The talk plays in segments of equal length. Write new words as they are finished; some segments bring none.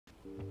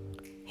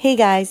Hey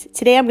guys,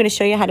 today I'm going to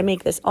show you how to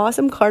make this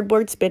awesome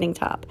cardboard spinning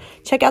top.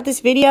 Check out this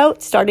video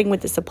starting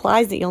with the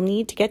supplies that you'll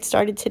need to get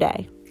started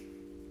today.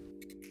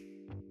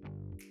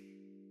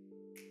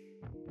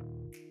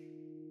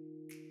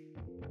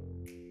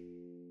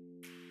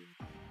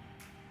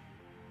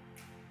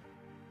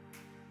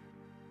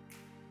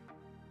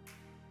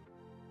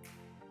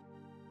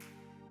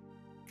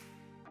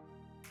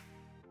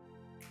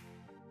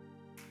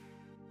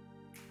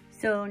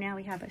 So now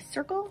we have a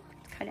circle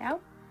cut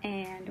out,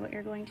 and what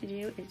you're going to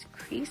do is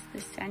crease the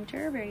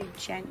center very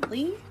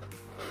gently.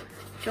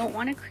 Don't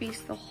want to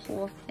crease the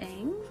whole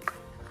thing,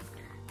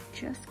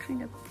 just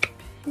kind of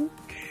pinch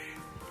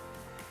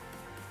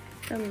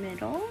the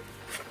middle.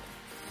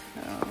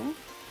 So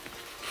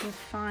you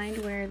find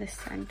where the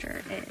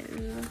center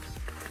is.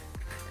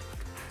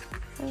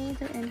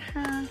 Fold it in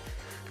half,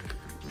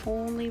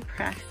 only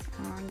press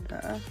on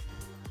the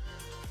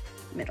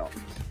middle.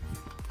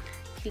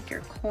 Take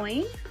your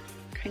coin,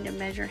 kind of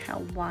measure how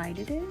wide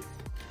it is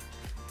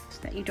so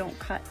that you don't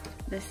cut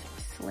this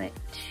slit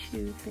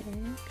too big.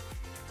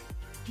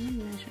 And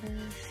measure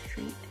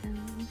straight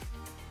down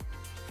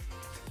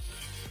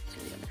to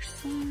the other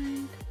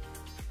side.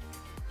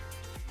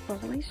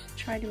 Always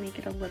try to make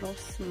it a little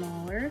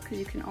smaller because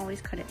you can always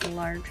cut it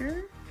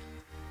larger,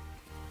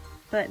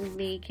 but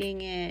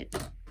making it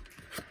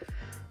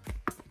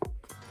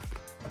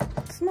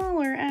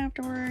smaller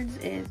afterwards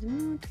is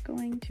not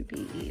going to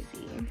be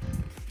easy.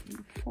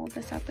 Fold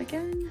this up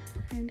again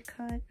and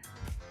cut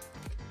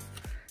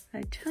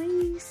a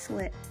tiny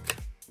slit.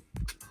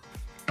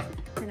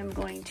 And I'm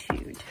going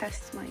to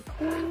test my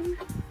coin.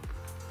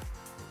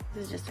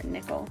 This is just a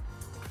nickel.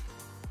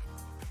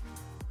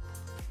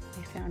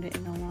 I found it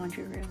in the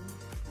laundry room.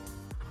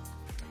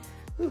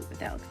 Ooh, but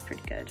that looks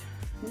pretty good.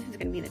 This is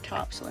gonna be the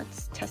top, so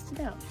let's test it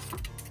out.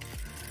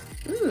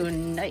 Ooh,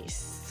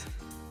 nice.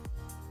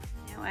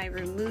 Now I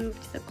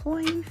removed the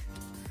coin.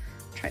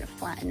 Try to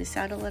flatten this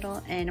out a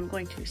little, and I'm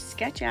going to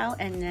sketch out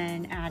and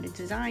then add a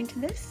design to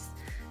this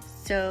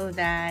so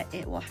that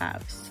it will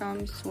have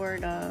some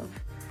sort of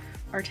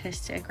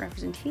artistic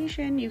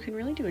representation. You can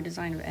really do a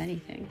design of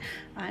anything.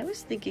 I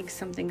was thinking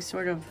something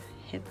sort of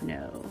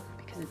hypno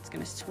because it's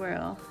gonna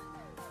swirl,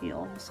 feel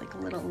almost like a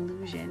little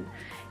illusion.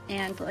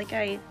 And like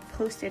I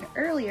posted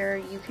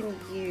earlier, you can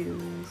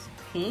use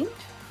paint,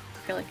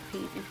 acrylic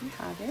paint if you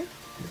have it,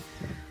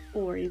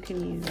 or you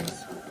can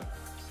use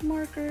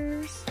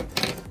markers.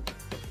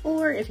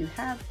 Or if you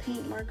have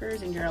paint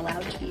markers and you're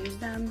allowed to use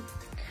them,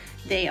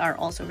 they are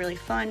also really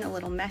fun, a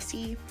little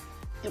messy.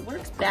 It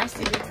works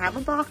best if you have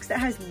a box that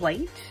has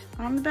white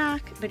on the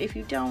back, but if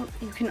you don't,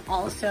 you can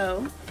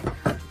also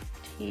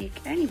take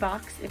any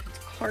box. If it's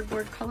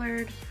cardboard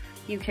colored,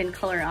 you can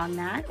color on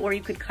that, or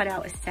you could cut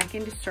out a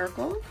second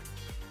circle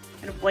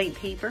out of white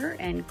paper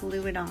and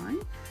glue it on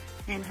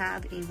and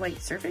have a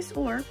white surface,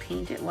 or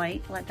paint it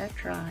white, let that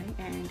dry,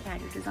 and add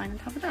your design on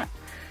top of that.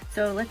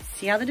 So let's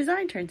see how the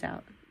design turns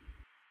out.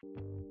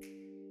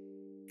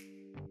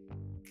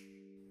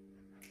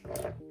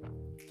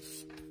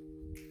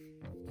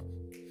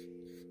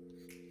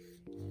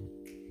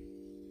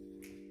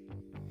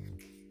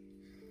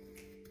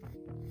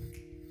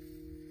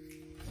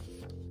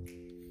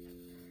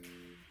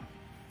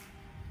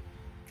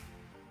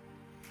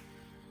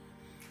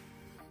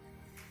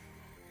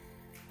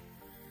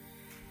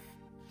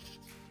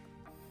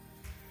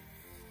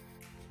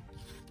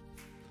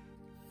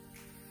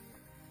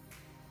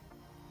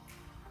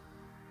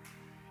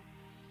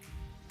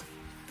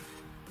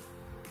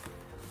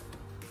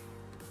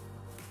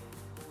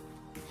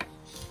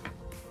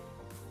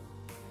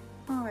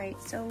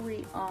 Alright, so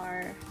we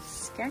are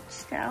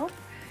sketched out,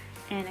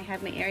 and I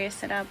have my area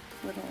set up,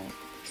 little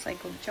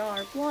recycled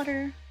jar of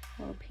water,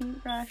 a little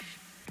paintbrush,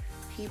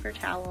 paper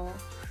towel.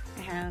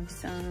 I have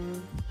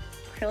some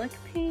acrylic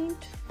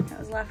paint that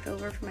was left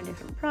over from a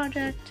different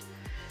project,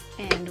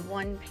 and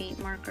one paint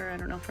marker. I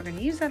don't know if we're going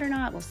to use that or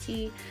not, we'll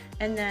see.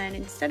 And then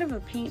instead of a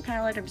paint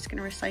palette, I'm just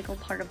going to recycle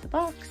part of the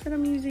box that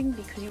I'm using,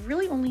 because you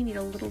really only need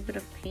a little bit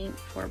of paint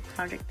for a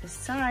project this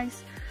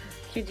size.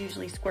 Kids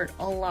usually squirt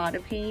a lot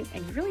of paint,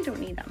 and you really don't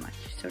need that much.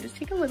 So just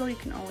take a little. You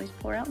can always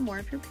pour out more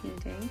if you're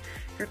painting.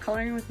 If you're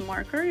coloring with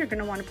marker, you're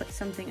gonna wanna put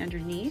something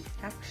underneath.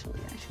 Actually,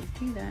 I should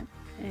do that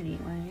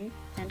anyway,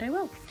 and I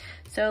will.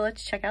 So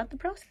let's check out the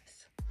process.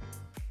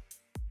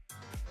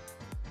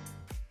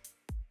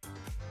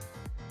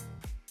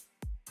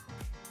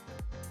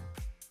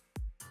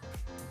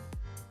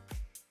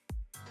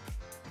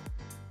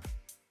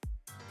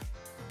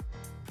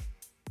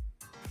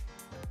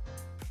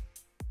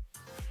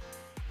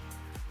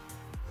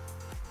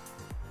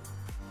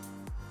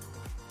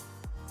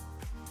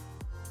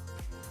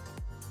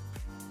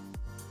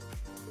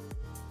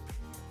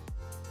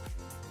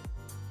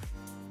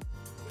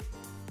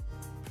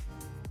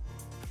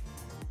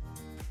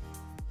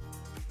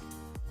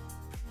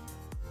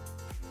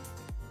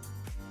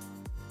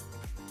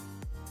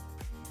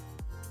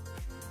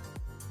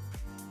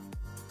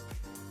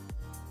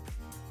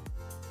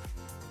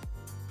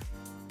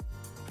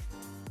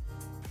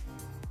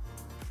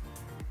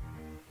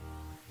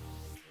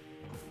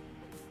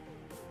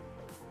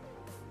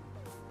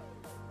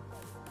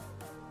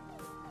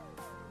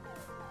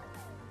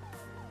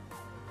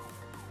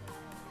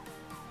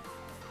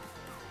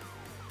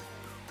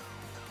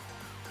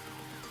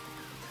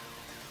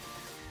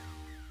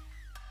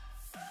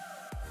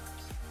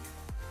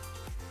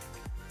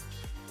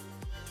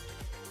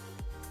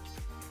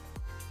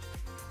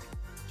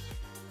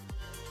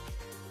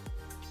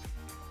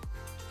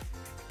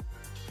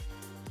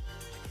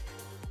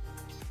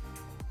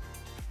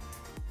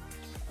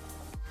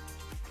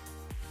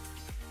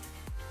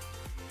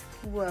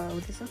 Whoa,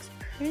 this looks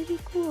pretty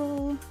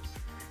cool.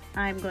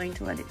 I'm going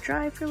to let it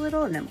dry for a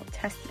little and then we'll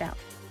test it out.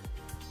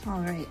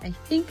 All right, I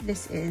think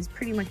this is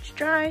pretty much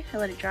dry. I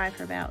let it dry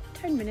for about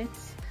 10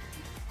 minutes.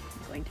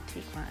 I'm going to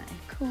take my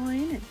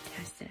coin and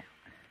test it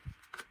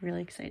out.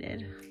 Really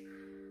excited.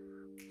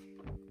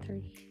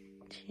 3,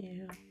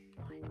 2,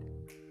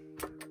 1.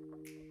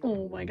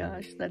 Oh my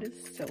gosh, that is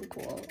so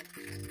cool.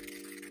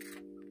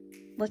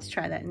 Let's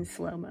try that in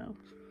slow-mo.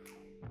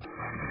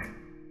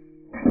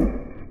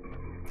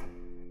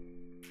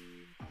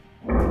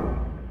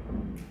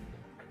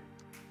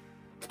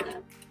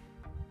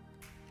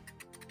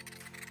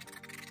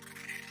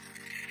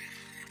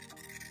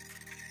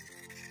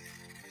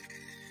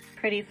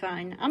 Pretty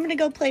fun. I'm gonna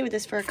go play with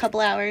this for a couple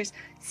hours.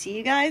 See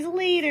you guys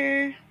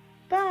later.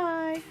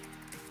 Bye.